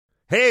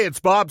Hey, it's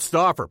Bob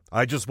Stauffer.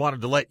 I just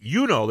wanted to let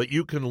you know that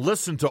you can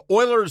listen to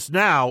Oilers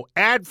Now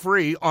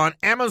ad-free on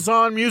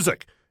Amazon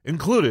Music,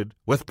 included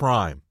with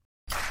Prime.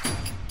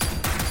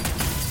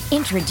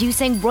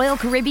 Introducing Royal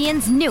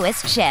Caribbean's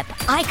newest ship,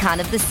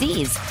 Icon of the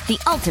Seas, the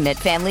ultimate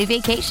family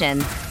vacation.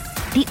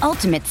 The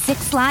ultimate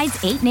 6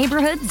 slides, 8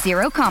 neighborhoods,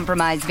 0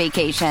 compromise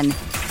vacation.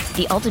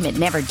 The ultimate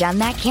never done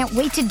that, can't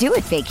wait to do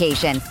it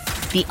vacation.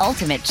 The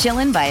ultimate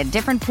chillin' by a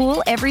different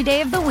pool every day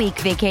of the week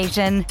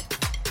vacation.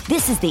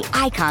 This is the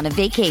Icon of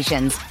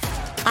Vacations.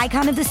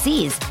 Icon of the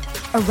Seas.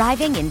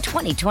 Arriving in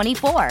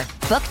 2024.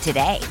 Book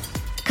today.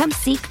 Come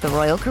seek the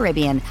Royal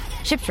Caribbean.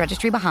 Ships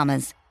Registry,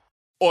 Bahamas.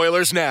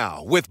 Oilers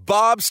Now with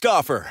Bob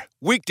Stauffer.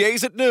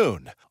 Weekdays at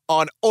noon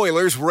on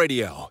Oilers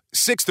Radio,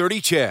 630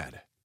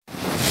 CHED.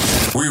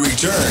 We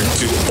return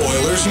to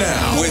Oilers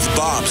Now with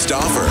Bob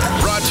Stauffer.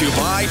 Brought to you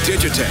by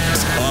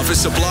Digitex.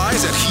 Office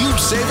supplies at huge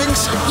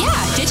savings? Yeah,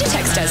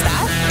 Digitex does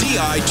that.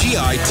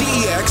 Digitex.ca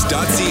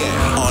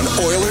on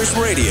Oilers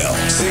Radio,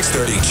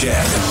 630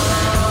 CHED.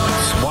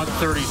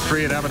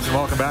 1:33 at Edmonton.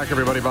 Welcome back,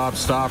 everybody. Bob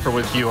Stauffer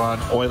with you on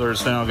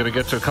Oilers Now. I'm going to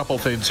get to a couple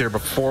things here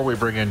before we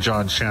bring in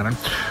John Shannon,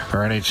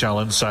 our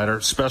NHL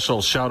insider.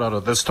 Special shout-out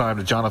at this time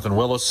to Jonathan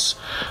Willis,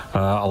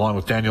 along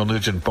with Daniel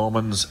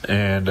Nugent-Bowmans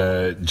and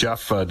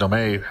Jeff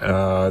Domey.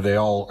 They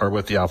all are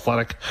with The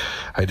Athletic.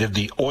 I did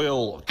the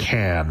Oil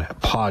Can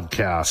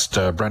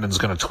podcast. Brendan's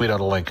going to tweet out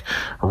a link.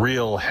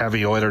 Real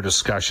heavy Oiler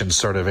discussion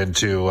sort of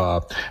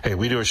into, hey,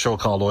 we do a show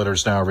called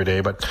Oilers Now every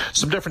day, but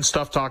some different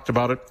stuff talked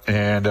about it,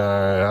 and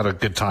had a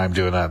good time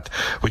doing that.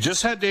 We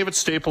just had David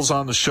Staples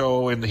on the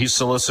show, and he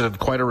solicited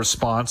quite a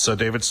response.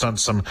 David's done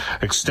some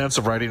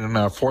extensive writing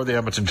for the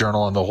Edmonton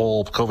Journal on the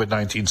whole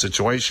COVID-19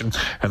 situation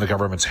and the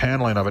government's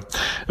handling of it.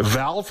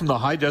 Val from the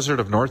high desert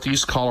of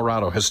northeast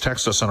Colorado has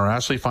texted us on our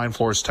Ashley Fine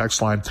Floors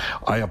text line.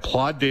 I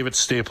applaud David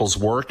Staples'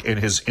 work and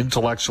his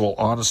intellectual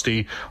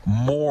honesty.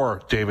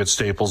 More David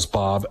Staples,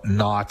 Bob,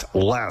 not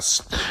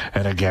less.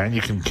 And again,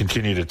 you can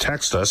continue to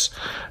text us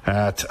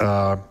at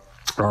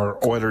our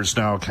Oilers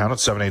Now account at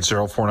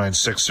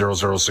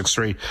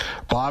 780-496-0063.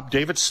 Bob,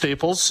 David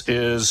Staples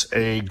is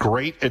a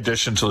great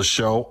addition to the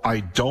show.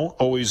 I don't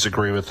always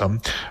agree with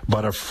him,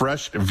 but a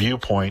fresh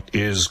viewpoint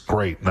is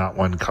great. And that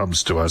one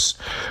comes to us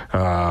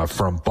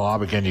from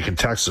Bob. Again, you can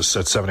text us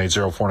at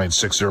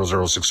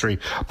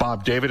 780-496-0063.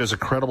 Bob, David is a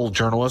credible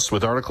journalist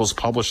with articles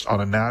published on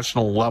a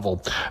national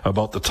level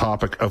about the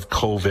topic of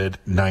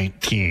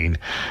COVID-19.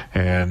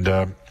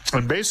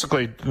 And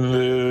basically,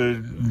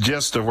 the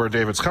gist of where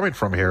David's coming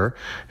from here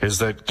is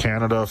that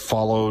Canada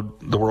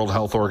followed the World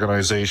Health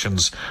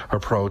Organization's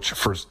approach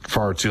for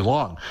far too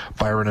long.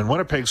 Byron in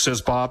Winnipeg says,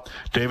 Bob,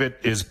 David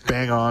is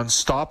bang on.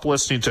 Stop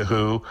listening to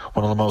WHO,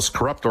 one of the most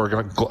corrupt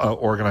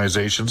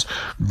organizations.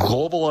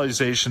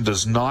 Globalization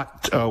does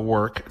not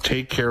work.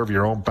 Take care of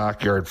your own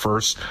backyard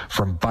first.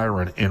 From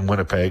Byron in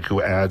Winnipeg,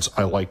 who adds,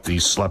 I like the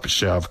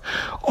Slepyshev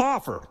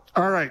offer.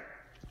 All right.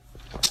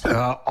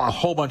 A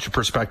whole bunch of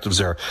perspectives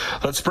there.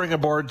 Let's bring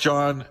aboard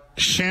John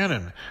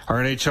Shannon, our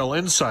NHL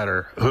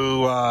insider,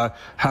 who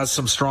has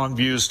some strong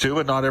views too,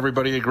 and not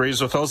everybody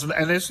agrees with those.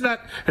 And isn't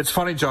that, it's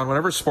funny, John,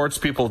 whenever sports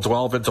people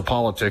delve into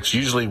politics,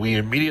 usually we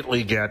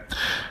immediately get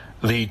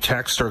the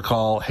text or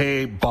call,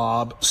 hey,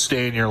 Bob,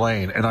 stay in your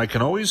lane. And I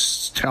can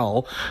always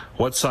tell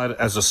what side,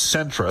 as a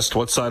centrist,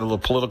 what side of the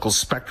political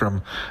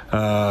spectrum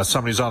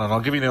somebody's on. And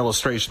I'll give you an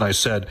illustration. I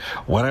said,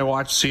 when I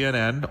watch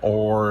CNN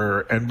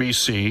or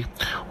NBC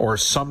or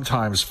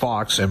sometimes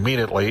Fox,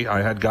 immediately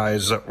I had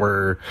guys that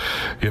were,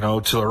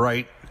 to the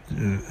right,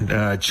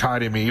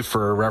 chiding me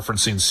for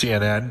referencing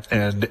CNN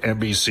and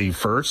NBC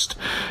first.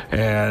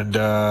 And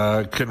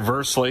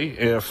conversely,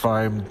 if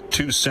I'm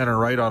too center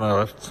right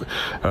on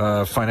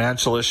a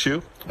financial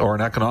issue or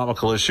an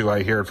economical issue,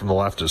 I hear it from the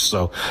leftists.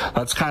 So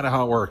that's kind of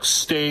how it works.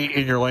 Stay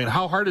in your lane.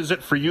 How hard is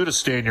it for you to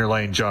stay in your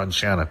lane, John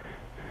Shannon?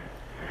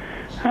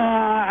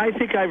 I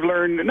think I've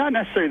learned, not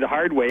necessarily the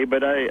hard way,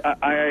 but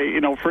I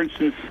for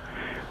instance,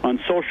 on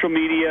social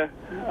media,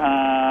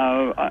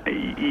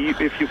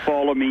 if you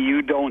follow me,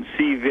 you don't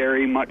see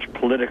very much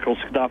political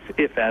stuff,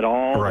 if at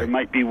all. Right. There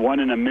might be one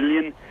in a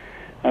million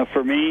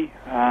for me.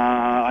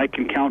 I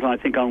can count on, I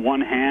think, on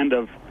one hand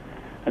of,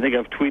 I think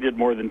I've tweeted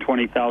more than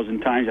 20,000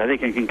 times. I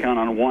think I can count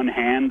on one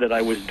hand that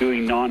I was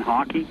doing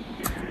non-hockey.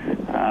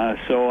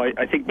 So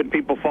I think when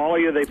people follow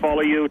you, they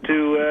follow you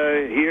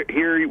to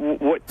hear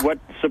what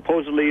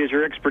supposedly is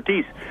your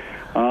expertise.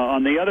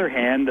 On the other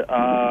hand,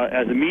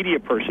 as a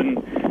media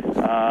person,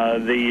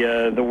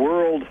 the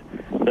world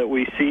that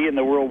we see and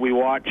the world we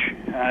watch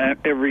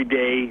every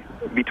day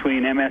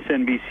between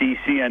MSNBC,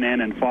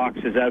 CNN, and Fox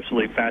is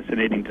absolutely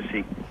fascinating to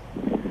see.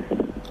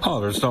 Oh,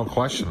 there's no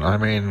question. I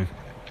mean,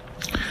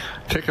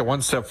 take it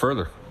one step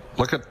further.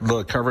 Look at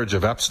the coverage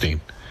of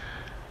Epstein.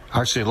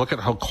 Actually, look at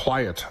how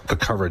quiet the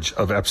coverage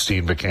of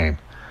Epstein became.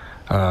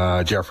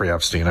 Jeffrey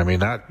Epstein. I mean,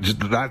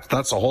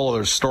 that's a whole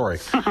other story.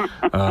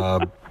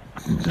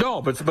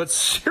 No, but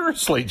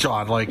seriously,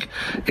 John, like,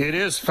 it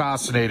is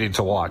fascinating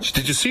to watch.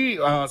 Did you see,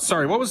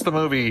 what was the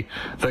movie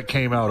that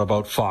came out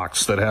about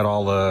Fox that had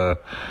all the,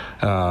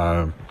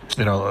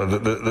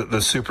 the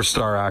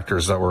superstar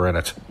actors that were in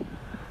it?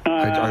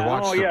 I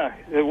watched it. Yeah.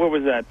 What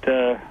was that?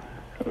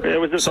 It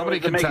was the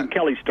Megyn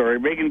Kelly story.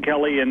 Megyn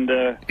Kelly and...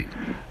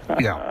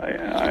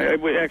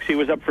 actually, it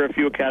was up for a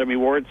few Academy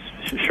Awards.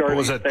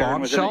 Was it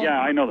Bombshell?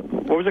 Yeah, I know.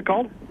 What was it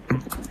called?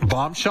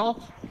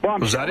 Bombshell?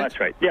 Was that it? That's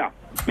right. Yeah.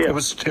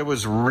 It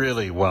was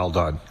really well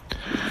done.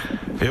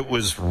 It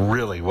was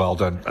really well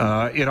done.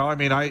 I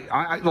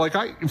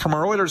from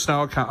our Oilers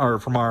Now account, or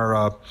from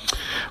my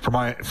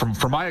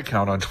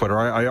account on Twitter,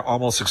 I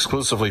almost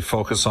exclusively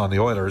focus on the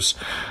Oilers,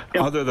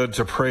 other than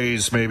to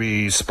praise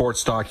maybe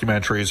sports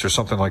documentaries or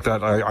something like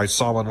that. I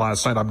saw one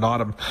last night. I'm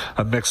not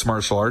a mixed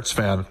martial arts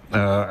fan.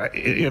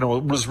 It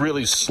was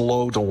really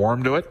slow to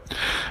warm to it.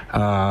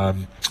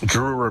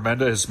 Drew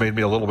Remenda has made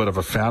me a little bit of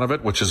a fan of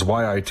it, which is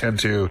why I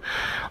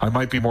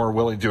might be more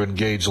willing to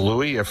engage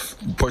Louis if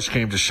push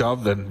came to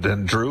shove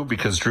than Drew,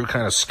 because Drew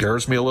kind of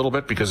scares me a little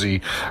bit because he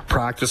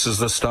practices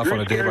this stuff on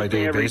a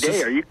day-by-day basis.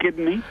 Day. Are you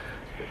kidding me?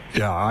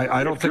 Yeah,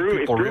 I don't think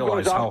people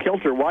realize how... If Drew goes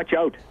off kilter, watch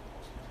out.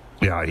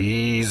 Yeah,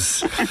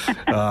 he's...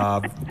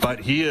 but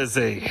he is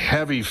a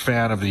heavy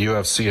fan of the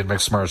UFC and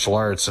mixed martial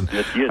arts. And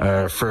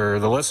for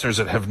the listeners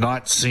that have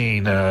not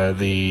seen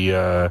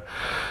the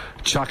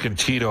Chuck and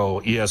Tito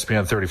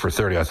ESPN 30 for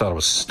 30, I thought it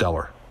was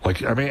stellar.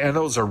 And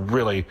those are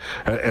really,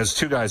 as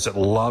two guys that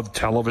love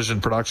television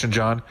production,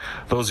 John,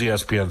 those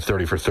ESPN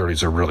 30 for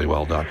 30s are really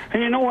well done.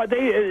 And you know what?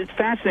 It's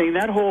fascinating.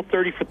 That whole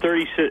 30 for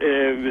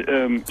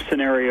 30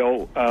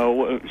 scenario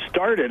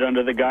started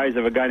under the guise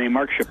of a guy named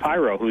Mark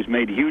Shapiro, who's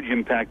made a huge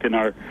impact in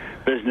our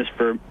business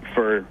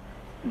for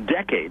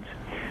decades.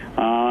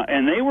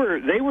 And they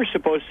were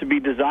supposed to be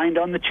designed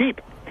on the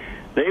cheap.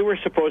 They were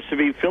supposed to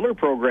be filler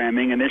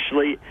programming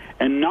initially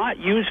and not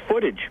use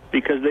footage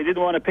because they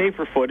didn't want to pay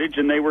for footage,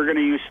 and they were going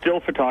to use still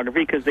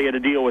photography because they had a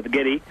deal with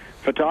Getty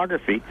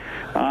Photography.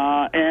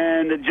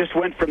 And it just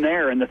went from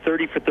there. And the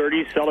 30 for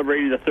 30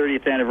 celebrating the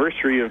 30th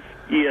anniversary of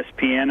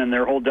ESPN and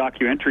their whole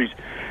documentaries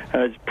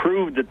has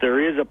proved that there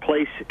is a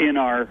place in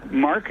our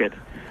market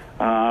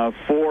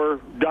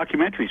for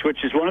documentaries,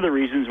 which is one of the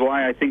reasons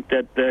why I think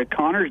that the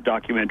Connors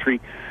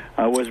documentary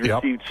was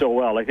received so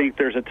well. I think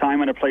there's a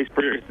time and a place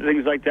for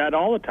things like that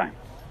all the time.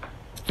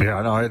 Yeah,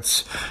 no,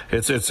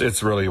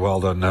 it's really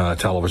well done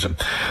television.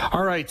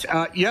 All right,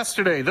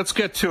 yesterday, let's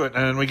get to it.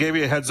 And we gave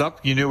you a heads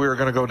up. You knew we were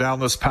going to go down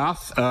this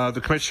path.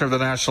 The commissioner of the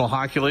National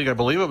Hockey League, I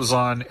believe it was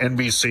on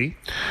NBC,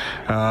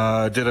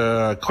 did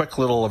a quick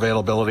little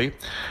availability.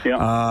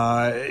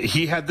 Yeah.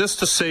 He had this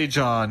to say,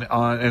 John,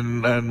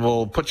 and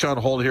we'll put you on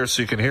hold here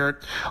so you can hear it,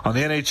 on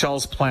the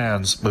NHL's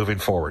plans moving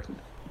forward.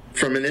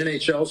 From an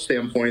NHL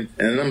standpoint,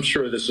 and I'm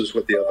sure this is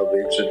what the other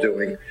leagues are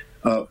doing,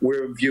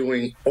 we're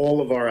viewing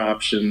all of our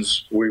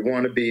options. We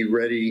want to be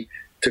ready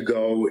to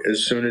go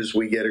as soon as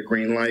we get a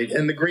green light.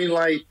 And the green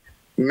light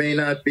may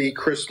not be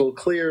crystal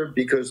clear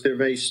because there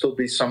may still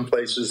be some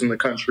places in the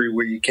country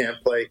where you can't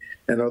play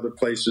and other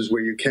places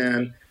where you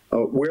can.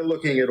 We're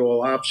looking at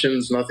all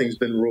options. Nothing's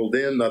been ruled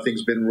in.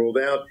 Nothing's been ruled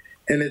out.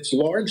 And it's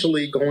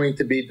largely going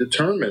to be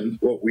determined,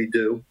 what we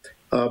do,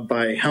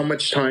 by how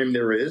much time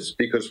there is,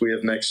 because we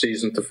have next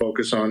season to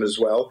focus on as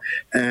well,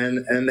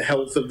 and the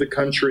health of the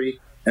country.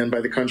 And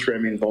by the country, I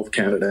mean both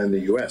Canada and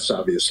the U.S.,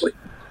 obviously.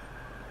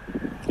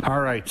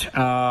 All right.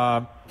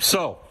 And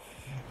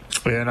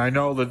I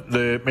know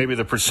that maybe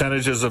the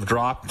percentages have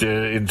dropped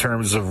in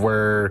terms of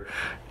where,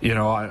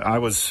 I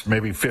was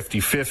maybe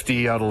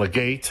 50-50 out of the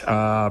gate.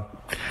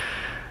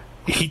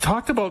 He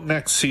talked about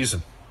next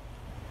season.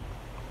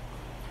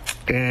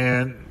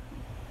 And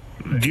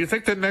do you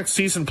think that next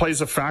season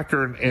plays a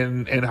factor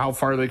in how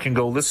far they can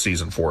go this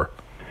season for?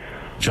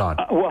 John?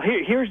 Well,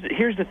 here's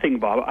the thing,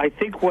 Bob. I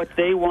think what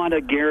they want to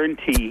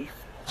guarantee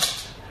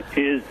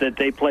is that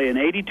they play an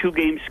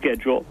 82-game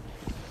schedule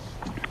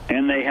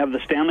and they have the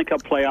Stanley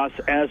Cup playoffs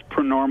as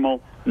per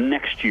normal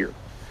next year.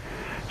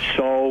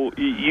 So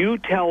you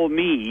tell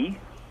me,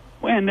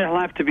 and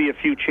there'll have to be a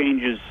few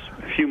changes,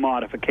 a few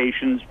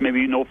modifications,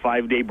 maybe no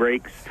 5-day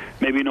breaks,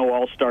 maybe no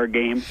all-star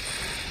game,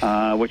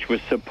 which was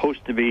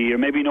supposed to be, or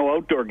maybe no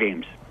outdoor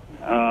games,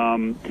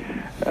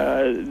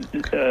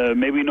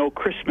 maybe no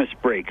Christmas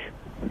break.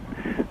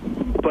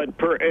 But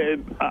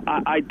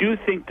I do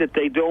think that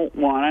they don't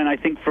want, and I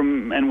think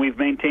and we've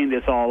maintained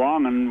this all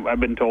along, and I've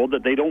been told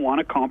that they don't want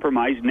to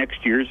compromise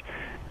next year's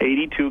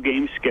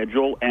 82-game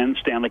schedule and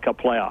Stanley Cup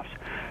playoffs.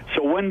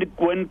 So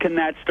when can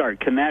that start?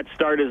 Can that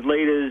start as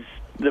late as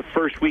the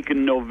first week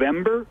in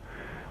November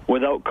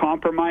without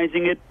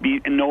compromising it,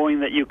 knowing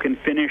that you can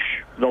finish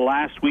the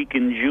last week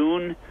in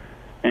June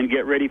and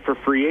get ready for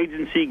free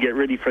agency, get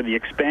ready for the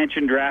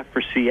expansion draft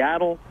for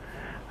Seattle?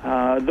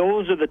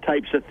 Those are the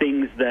types of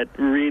things that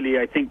really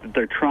I think that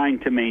they're trying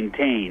to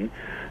maintain.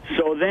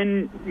 So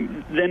then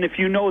if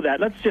you know that,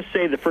 let's just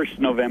say the 1st of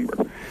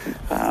November.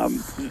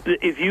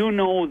 If you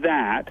know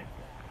that,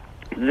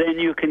 then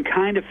you can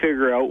kind of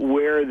figure out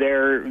where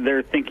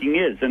their thinking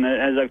is. And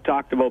as I've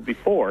talked about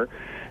before,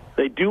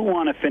 they do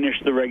want to finish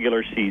the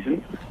regular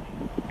season.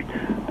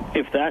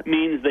 If that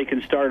means they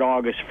can start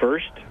August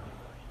 1st,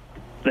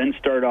 then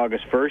start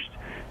August 1st.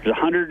 There's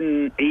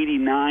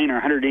 189 or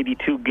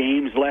 182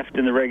 games left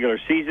in the regular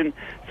season.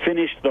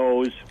 Finish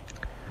those,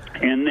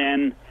 and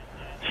then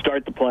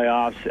start the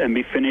playoffs and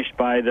be finished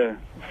by the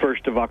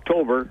 1st of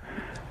October.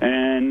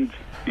 And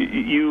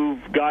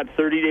you've got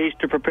 30 days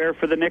to prepare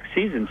for the next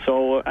season.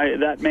 So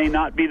that may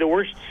not be the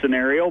worst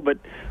scenario, but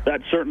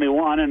that's certainly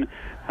one. And,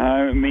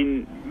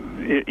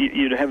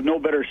 you'd have no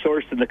better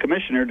source than the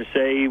commissioner to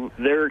say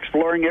they're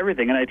exploring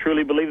everything, and I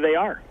truly believe they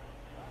are.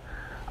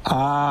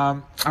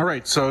 All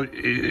right, so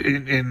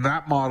in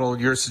that model,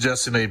 you're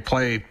suggesting they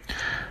play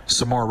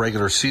some more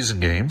regular season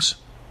games,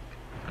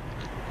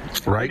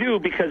 right? I do,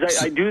 because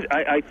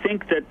I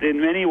think that in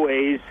many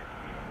ways,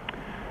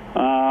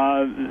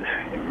 I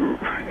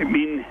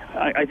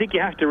think you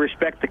have to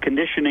respect the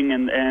conditioning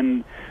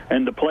and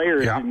the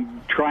players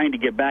in trying to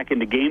get back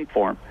into game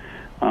form.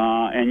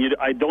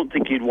 I don't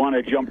think you'd want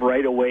to jump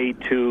right away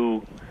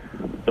to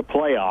the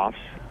playoffs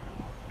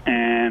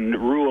and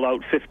rule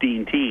out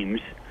 15 teams.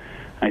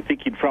 I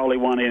think you'd probably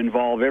want to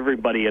involve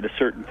everybody at a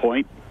certain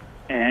point,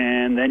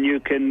 and then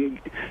you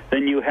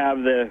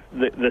have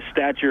the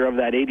stature of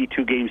that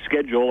 82-game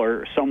schedule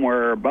or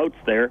somewhere abouts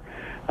there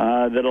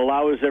that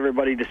allows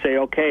everybody to say,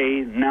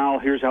 okay, now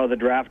here's how the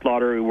draft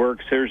lottery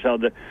works. Here's how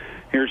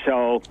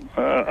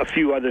a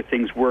few other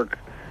things work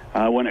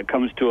when it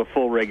comes to a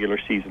full regular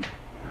season.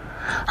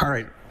 All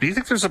right. Do you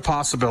think there's a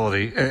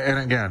possibility? And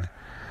again,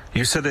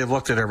 you said they've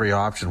looked at every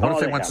option. What if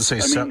they went to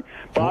say...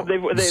 Bob,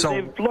 they've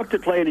looked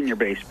at playing in your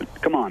basement.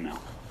 Come on now.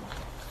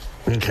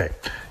 Okay.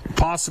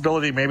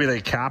 Possibility maybe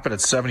they cap it at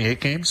 78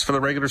 games for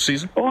the regular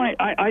season? Oh,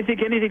 I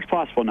think anything's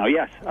possible now.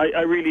 Yes,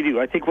 I really do.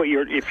 I think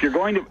if you're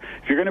going to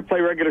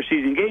play regular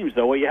season games,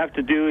 though, what you have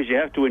to do is you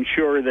have to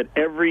ensure that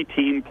every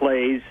team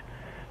plays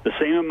the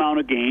same amount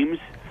of games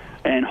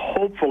and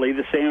hopefully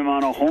the same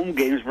amount of home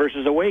games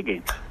versus away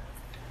games.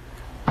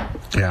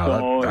 Yeah,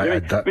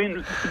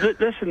 listen.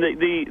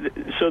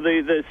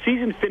 The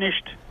season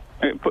finished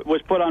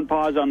was put on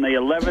pause on the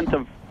 11th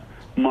of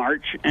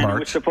March, and it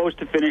was supposed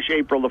to finish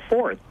April the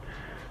 4th.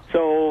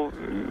 So,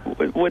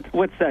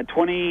 what's that?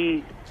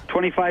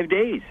 25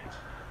 days.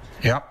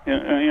 Yep.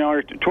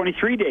 Or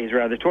 23 days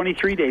rather.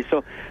 23 days.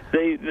 So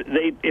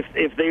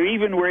if they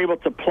even were able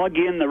to plug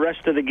in the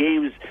rest of the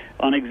games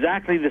on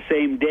exactly the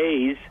same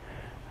days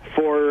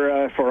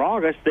for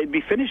August, they'd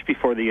be finished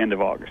before the end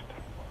of August.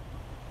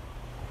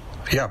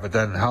 Yeah, but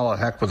then how the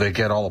heck would they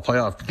get all the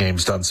playoff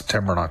games done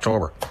September and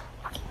October?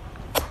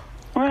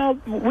 Well,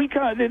 I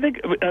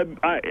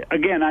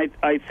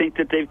think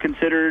that they've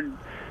considered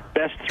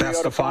best 3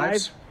 out of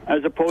 5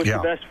 as opposed to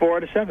best 4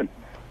 out of 7.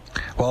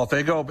 Well,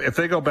 if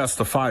they go best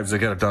of 5s, they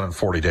get it done in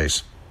 40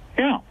 days.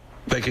 Yeah.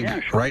 They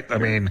can, sure, right? Sure. I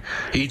mean,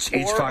 each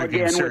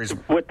 5-game series.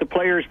 With the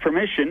players'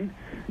 permission,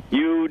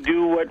 you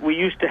do what we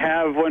used to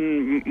have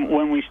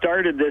when we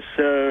started this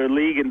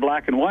league in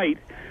black and white,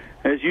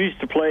 as you used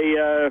to play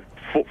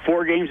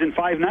 4 games in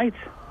 5 nights.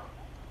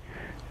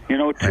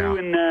 2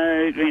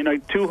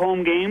 in 2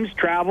 home games,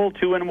 travel,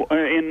 2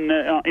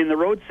 in the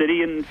road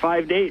city in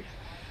 5 days.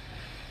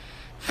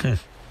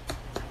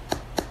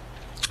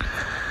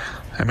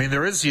 I mean,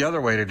 there is the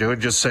other way to do it.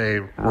 Just say,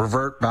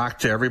 revert back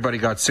to everybody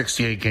got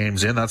 68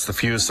 games in. That's the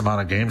fewest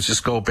amount of games.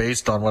 Just go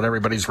based on what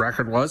everybody's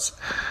record was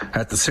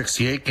at the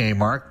 68-game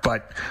mark.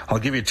 But I'll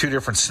give you 2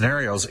 different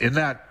scenarios. In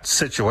that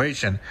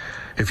situation,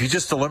 if you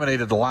just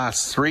eliminated the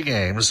last 3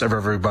 games of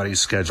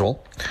everybody's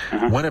schedule,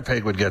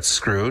 Winnipeg would get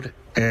screwed.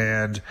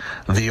 And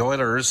the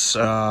Oilers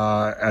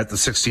at the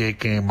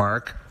 68-game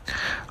mark,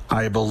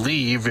 I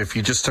believe if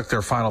you just took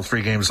their final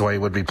 3 games away,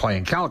 would be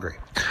playing Calgary.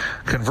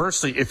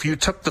 Conversely, if you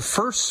took the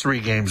first 3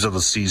 games of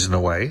the season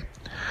away,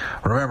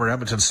 remember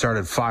Edmonton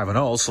started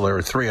 5-0, so they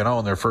were 3-0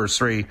 in their first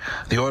 3.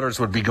 The Oilers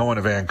would be going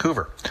to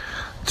Vancouver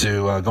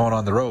to going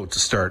on the road to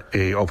start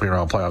a opening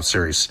round playoff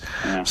series.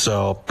 Yeah.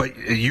 So, but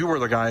you were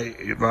the guy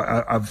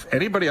of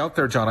anybody out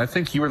there, John. I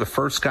think you were the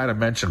first guy to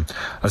mention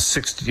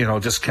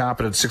just cap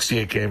it at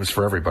 68 games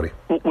for everybody,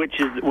 which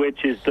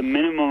is the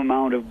minimum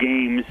amount of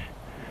games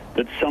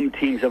that some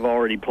teams have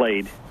already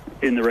played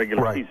in the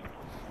regular season.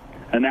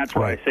 And that's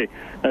why I said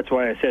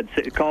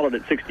call it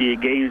at 68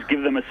 games,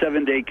 give them a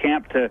 7-day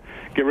camp to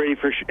get ready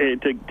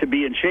to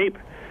be in shape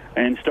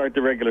and start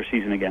the regular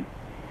season again.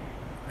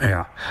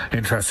 Yeah,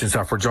 interesting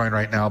stuff. We're joined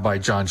right now by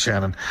John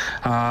Shannon.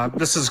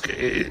 This is,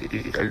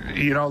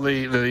 we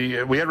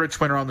had Rich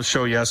Winter on the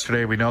show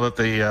yesterday. We know that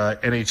the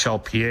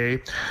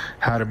NHLPA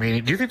had a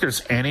meeting. Do you think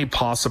there's any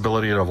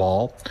possibility at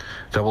all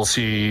that we'll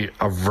see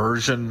a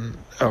version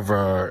of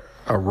a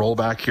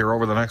rollback here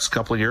over the next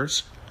couple of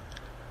years?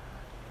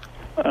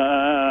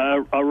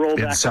 A rollback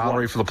in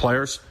salary for the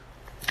players?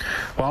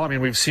 Well, I mean,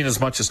 we've seen as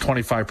much as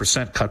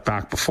 25% cut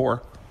back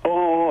before.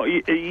 Oh,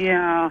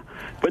 yeah,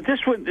 but that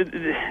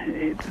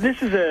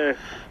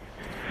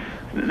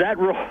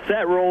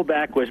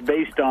rollback was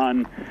based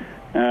on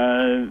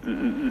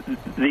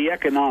the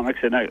economics,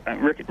 and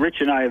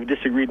Rich and I have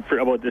disagreed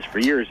about this for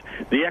years.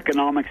 The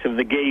economics of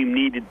the game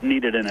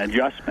needed an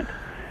adjustment.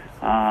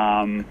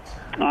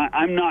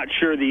 I'm not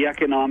sure the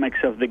economics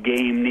of the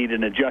game need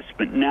an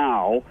adjustment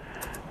now.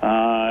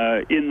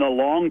 In the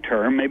long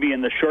term, maybe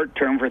in the short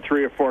term for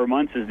 3 or 4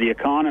 months as the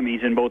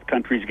economies in both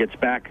countries gets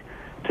back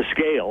to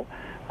scale.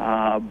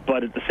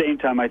 But at the same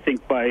time, I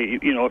think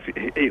if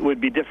it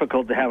would be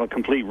difficult to have a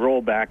complete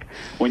rollback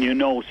when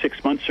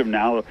 6 months from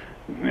now,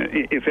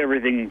 if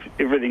everything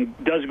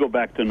does go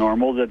back to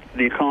normal, that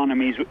the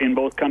economies in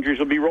both countries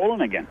will be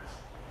rolling again.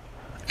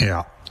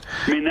 Yeah.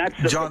 I mean, that's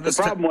the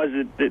problem was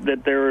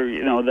that there were,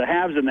 the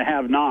haves and the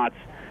have-nots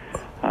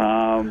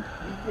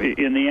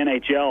in the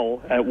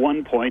NHL at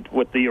one point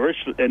with the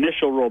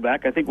initial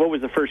rollback. I think, what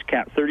was the first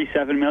cap?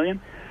 37 million?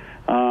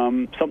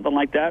 Something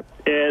like that.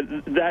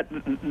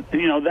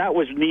 That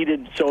was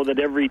needed so that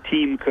every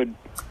team could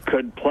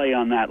play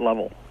on that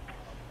level.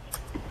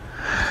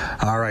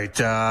 All right.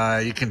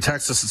 You can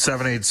text us at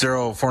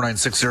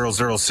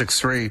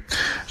 780-496-0063.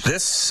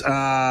 This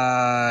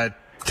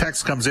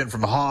text comes in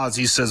from Hawes.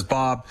 He says,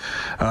 Bob,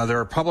 there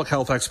are public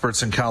health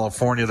experts in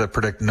California that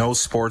predict no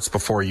sports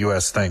before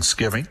U.S.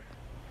 Thanksgiving.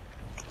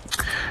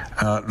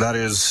 That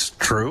is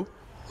true,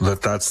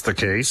 that's the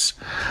case.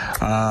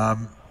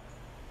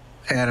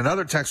 And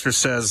another texter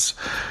says,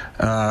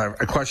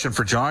 a question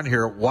for John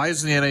here, why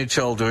isn't the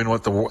NHL doing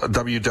what the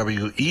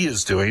WWE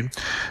is doing?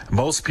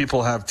 Most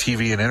people have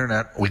TV and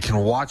internet. We can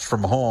watch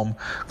from home.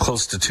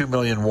 Close to 2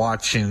 million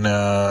watching,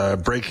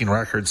 breaking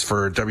records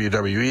for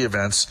WWE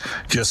events.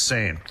 Just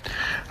saying.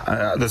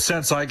 The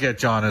sense I get,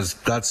 John, is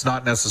that's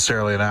not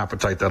necessarily an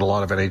appetite that a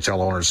lot of NHL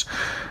owners,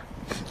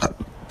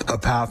 a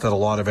path that a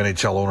lot of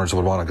NHL owners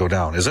would want to go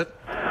down, is it?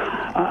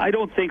 I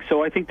don't think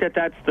so. I think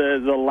that's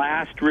the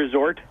last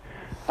resort.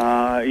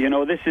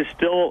 This is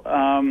still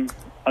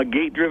a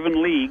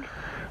gate-driven league.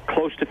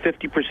 Close to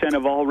 50%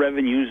 of all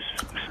revenues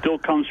still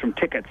comes from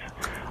tickets,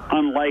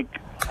 unlike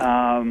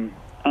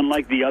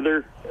the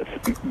other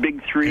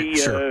big three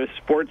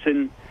sports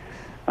in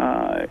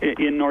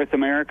North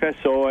America.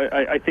 So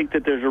I think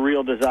that there's a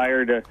real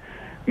desire to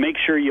make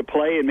sure you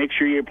play and make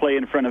sure you play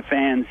in front of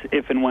fans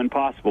if and when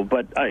possible.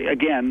 But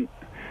again,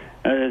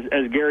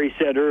 as Gary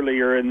said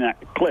earlier in that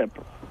clip,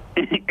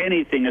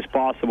 anything is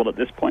possible at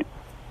this point.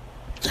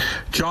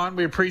 John,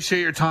 we appreciate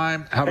your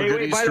time. Have a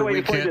good Easter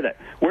weekend.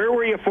 Where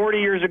were you 40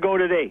 years ago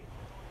today?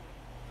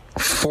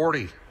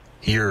 40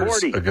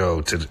 years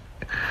ago today.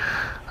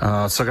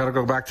 So I got to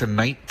go back to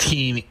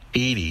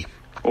 1980.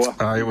 Well,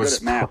 I was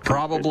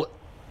probably...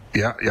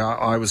 Yeah,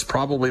 I was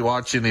probably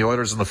watching the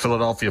Oilers and the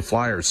Philadelphia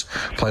Flyers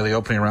play the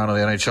opening round of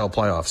the NHL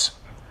playoffs.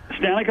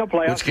 Stanley Cup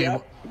playoffs. Which game?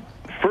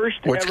 First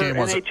ever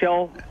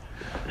NHL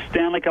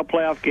Stanley Cup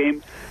playoff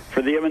game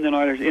for the Edmonton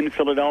Oilers in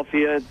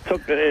Philadelphia.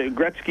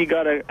 Gretzky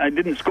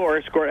didn't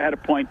score, had a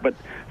point, but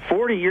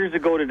 40 years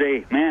ago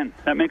today, man,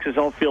 that makes us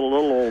all feel a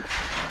little old.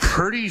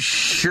 Pretty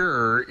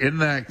sure in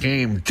that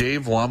game,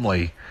 Dave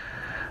Lumley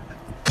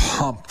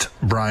pumped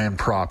Brian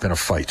Propp in a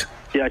fight.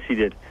 Yes, he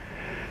did.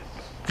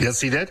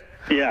 Yes, he did?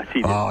 Yes,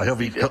 he did. He'll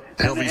be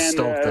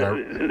stoked.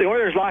 The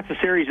Oilers lost the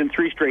series in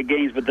 3 straight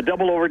games, but the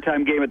double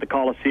overtime game at the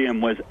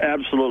Coliseum was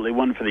absolutely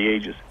one for the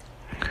ages.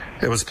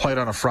 It was played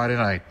on a Friday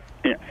night.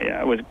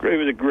 Yeah, it was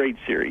a great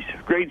series.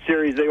 Great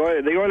series. The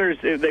Oilers,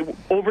 they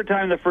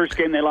overtime the first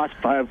game, they lost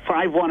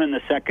 5-1 in the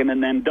second,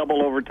 and then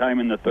double overtime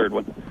in the third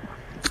one.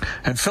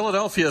 And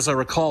Philadelphia, as I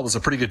recall, was a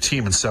pretty good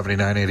team in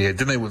 79-88.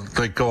 Didn't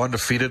they go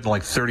undefeated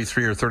in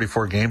 33 or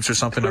 34 games or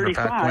something 35.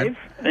 Under Pat Quinn?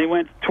 They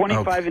went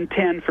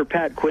 25-10 for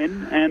Pat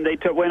Quinn, and they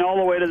went all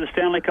the way to the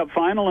Stanley Cup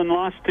final and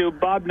lost to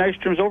Bob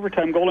Nystrom's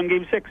overtime goal in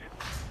Game 6.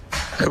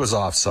 It was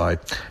offside.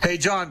 Hey,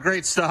 John,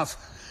 great stuff.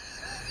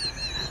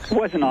 It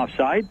wasn't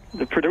offside.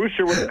 The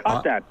producer would have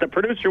caught that. The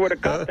producer would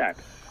have caught that.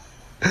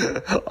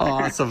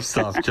 Awesome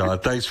stuff, John.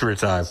 Thanks for your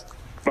time.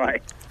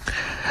 Bye.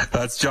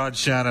 That's John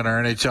Shannon,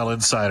 our NHL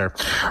insider.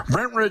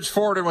 Brent Ridge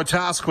Ford in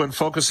Wetaskiwin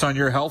focused on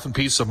your health and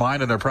peace of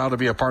mind, and they're proud to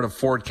be a part of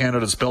Ford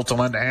Canada's Built to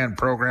Lend a Hand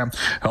program,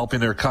 helping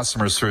their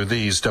customers through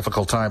these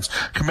difficult times.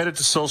 Committed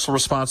to social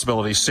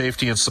responsibility,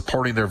 safety, and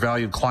supporting their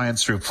valued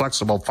clients through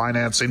flexible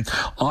financing,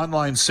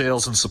 online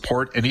sales and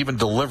support, and even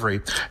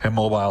delivery and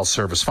mobile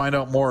service. Find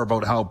out more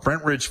about how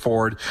Brent Ridge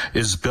Ford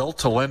is built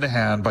to lend a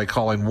hand by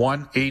calling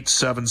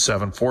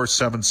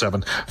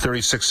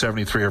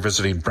 1-877-477-3673 or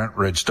visiting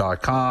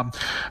BrentRidge.com.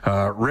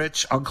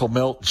 Rich, Uncle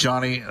Milt,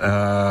 Johnny,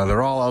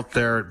 they're all out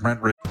there at Brent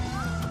Ridge.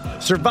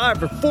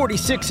 Survivor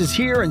 46 is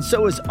here, and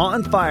so is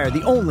On Fire,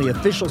 the only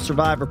official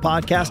Survivor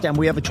podcast, and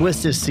we have a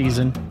twist this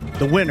season.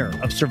 The winner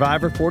of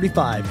Survivor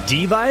 45,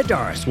 Dee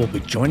Valladares, will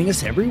be joining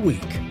us every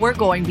week. We're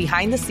going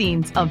behind the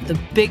scenes of the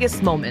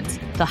biggest moments,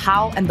 the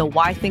how and the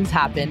why things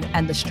happen,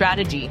 and the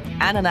strategy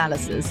and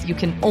analysis you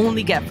can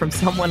only get from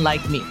someone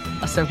like me,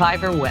 a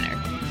Survivor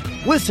winner.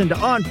 Listen to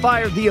On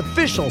Fire, the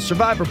official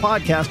Survivor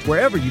podcast,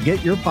 wherever you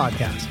get your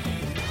podcast.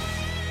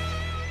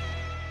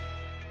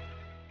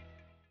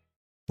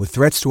 With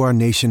threats to our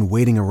nation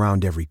waiting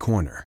around every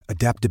corner,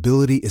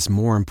 adaptability is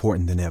more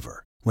important than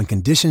ever. When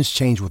conditions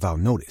change without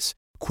notice,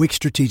 quick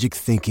strategic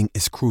thinking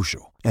is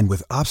crucial. And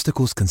with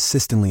obstacles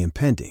consistently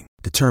impending,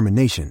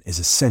 determination is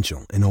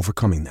essential in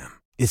overcoming them.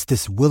 It's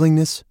this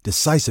willingness,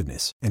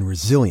 decisiveness, and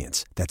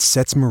resilience that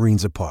sets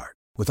Marines apart.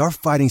 With our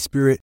fighting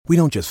spirit, we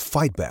don't just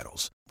fight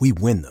battles, we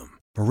win them.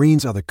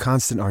 Marines are the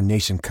constant our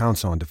nation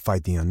counts on to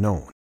fight the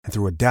unknown. And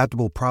through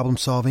adaptable problem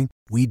solving,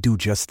 we do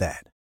just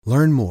that.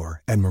 Learn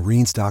more at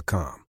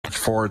marines.com.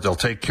 Forward, they'll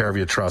take care of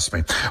you, trust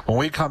me. When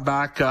we come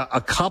back,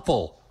 a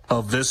couple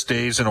of this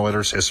days in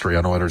Oilers history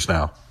on Oilers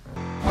Now.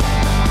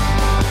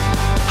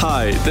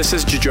 Hi, this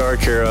is Jujhar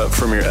Khaira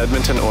from your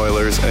Edmonton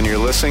Oilers, and you're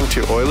listening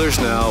to Oilers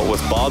Now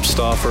with Bob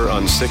Stauffer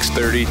on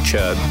 630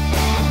 CHED.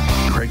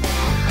 Great.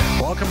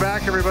 Welcome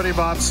back, everybody.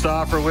 Bob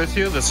Stauffer with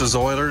you. This is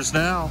Oilers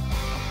Now.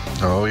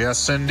 Oh,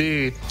 yes,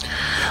 indeed.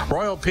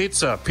 Royal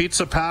Pizza,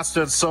 pizza,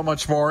 pasta, and so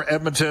much more.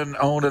 Edmonton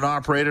owned and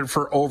operated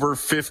for over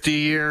 50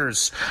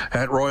 years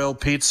at Royal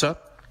Pizza.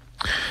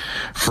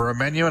 For a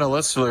menu and a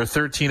list of their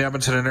 13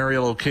 Edmonton and area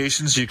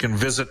locations, you can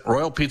visit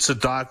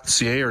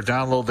royalpizza.ca or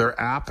download their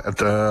app at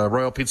the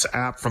Royal Pizza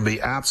app from the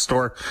App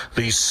Store.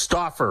 The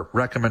Stauffer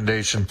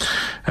recommendation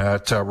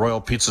at Royal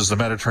Pizza's the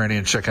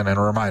Mediterranean Chicken. And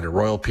a reminder,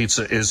 Royal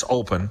Pizza is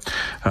open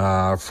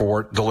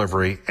for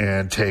delivery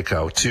and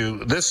takeout.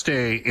 To this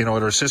day in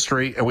Oilers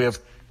history, and we have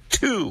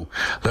two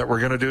that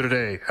we're going to do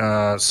today.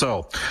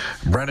 So,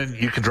 Brendan,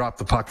 you can drop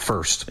the puck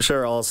first.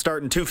 Sure. I'll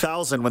start in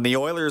 2000 when the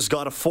Oilers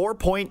got a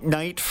 4-point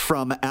night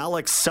from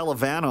Alex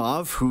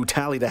Selivanov, who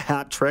tallied a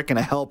hat trick and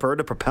a helper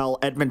to propel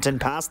Edmonton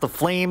past the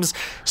Flames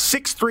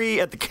 6-3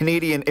 at the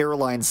Canadian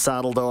Airlines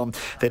Saddledome.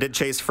 They did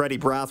chase Freddie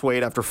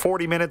Brathwaite after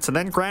 40 minutes, and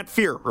then Grant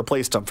Fuhr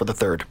replaced him for the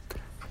third.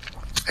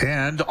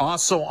 And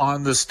also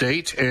on this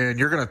date, and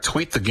you're going to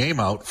tweet the game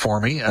out for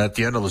me at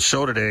the end of the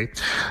show today,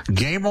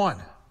 Game 1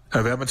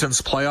 of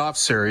Edmonton's playoff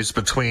series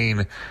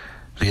between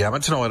the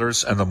Edmonton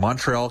Oilers and the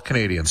Montreal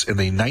Canadiens in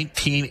the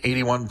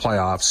 1981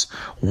 playoffs.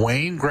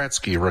 Wayne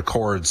Gretzky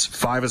records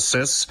 5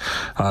 assists.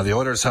 The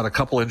Oilers had a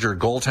couple injured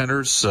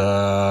goaltenders.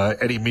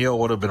 Eddie Mio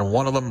would have been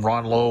one of them.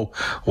 Ron Lowe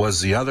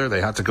was the other. They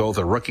had to go with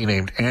a rookie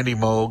named Andy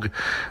Moog.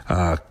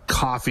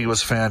 Coffey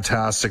was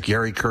fantastic.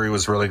 Yari Curry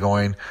was really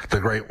going. The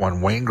great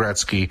one, Wayne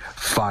Gretzky,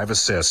 5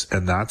 assists.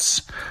 And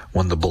that's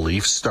when the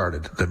belief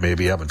started that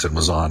maybe Edmonton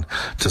was on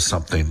to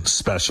something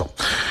special.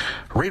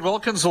 Reed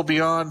Wilkins will be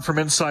on from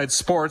Inside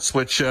Sports,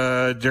 which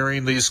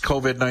during these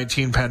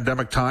COVID-19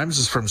 pandemic times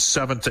is from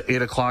 7 to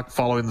 8 o'clock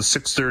following the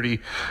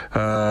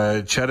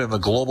 6:30 CHED and the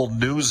Global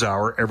News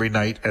Hour every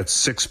night at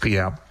 6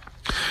 p.m.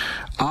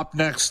 Up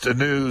next, a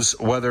news,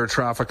 weather,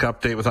 traffic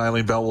update with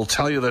Eileen Bell. We'll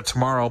tell you that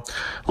tomorrow,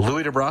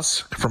 Louis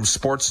DeBrusk from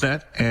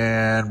Sportsnet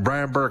and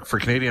Brian Burke for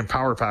Canadian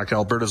Power Pack,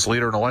 Alberta's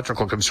leader in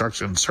electrical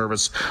construction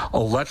service,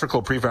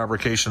 electrical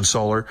prefabrication,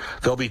 solar.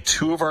 There'll be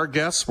 2 of our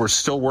guests. We're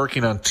still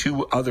working on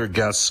 2 other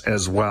guests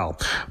as well.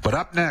 But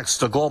up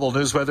next, a global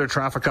news, weather,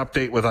 traffic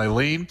update with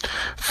Eileen,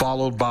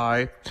 followed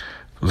by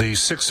the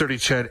 6:30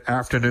 CHED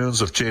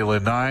afternoons with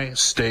Jaylen Nye.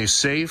 Stay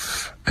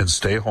safe and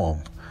stay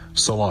home.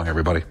 So long,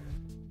 everybody.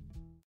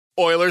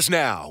 Oilers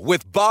Now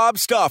with Bob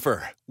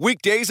Stauffer.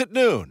 Weekdays at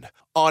noon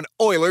on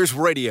Oilers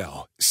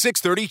Radio,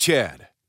 630 CHED.